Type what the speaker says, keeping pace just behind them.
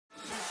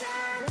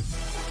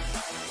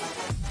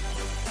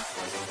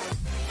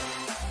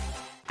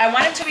I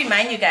wanted to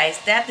remind you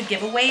guys that the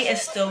giveaway is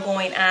still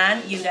going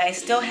on. You guys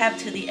still have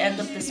to the end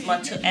of this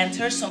month to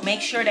enter, so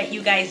make sure that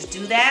you guys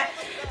do that.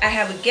 I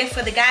have a gift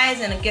for the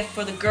guys and a gift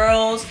for the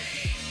girls.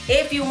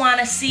 If you want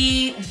to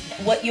see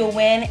what you'll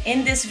win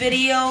in this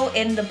video,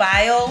 in the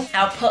bio,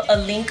 I'll put a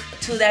link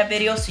to that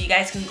video so you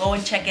guys can go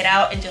and check it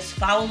out and just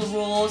follow the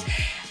rules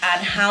on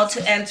how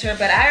to enter.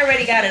 But I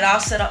already got it all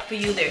set up for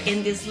you. They're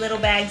in these little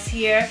bags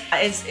here.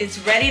 It's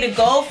ready to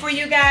go for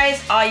you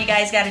guys. All you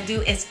guys got to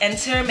do is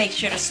enter. Make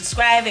sure to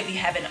subscribe if you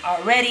haven't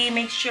already.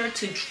 Make sure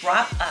to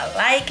drop a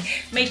like.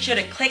 Make sure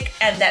to click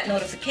at that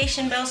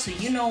notification bell so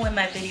you know when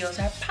my videos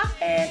are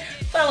popping.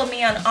 Follow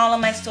me on all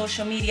of my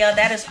social media.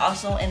 That is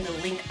also in the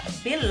link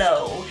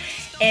below.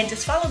 And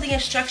just follow the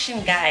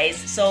instruction, guys.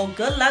 So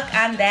good luck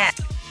on that.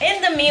 In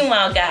the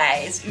meanwhile,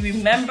 guys,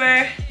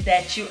 remember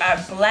that you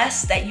are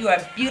blessed, that you are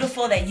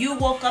beautiful, that you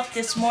woke up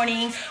this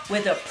morning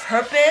with a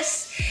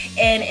purpose.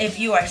 And if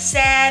you are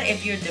sad,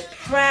 if you're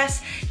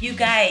depressed, you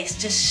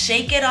guys just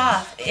shake it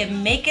off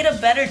and make it a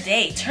better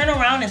day. Turn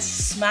around and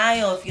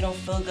smile if you don't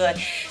feel good.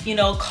 You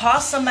know, call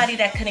somebody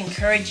that could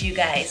encourage you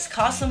guys.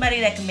 Call somebody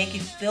that can make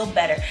you feel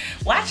better.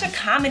 Watch a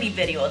comedy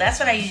video. That's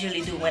what I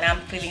usually do when I'm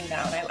feeling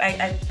down.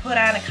 I put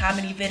on a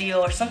comedy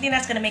video or something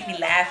that's gonna make me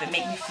laugh and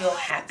make me feel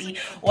happy.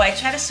 Or I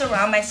try to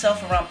surround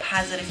myself around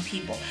positive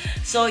people.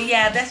 So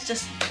yeah, that's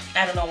just,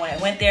 I don't know why I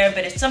went there,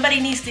 but if somebody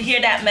needs to hear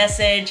that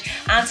message,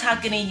 I'm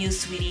talking to you,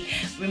 sweetie.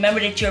 Remember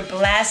that you're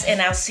blessed, and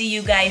I'll see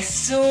you guys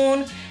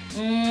soon.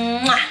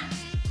 Mwah.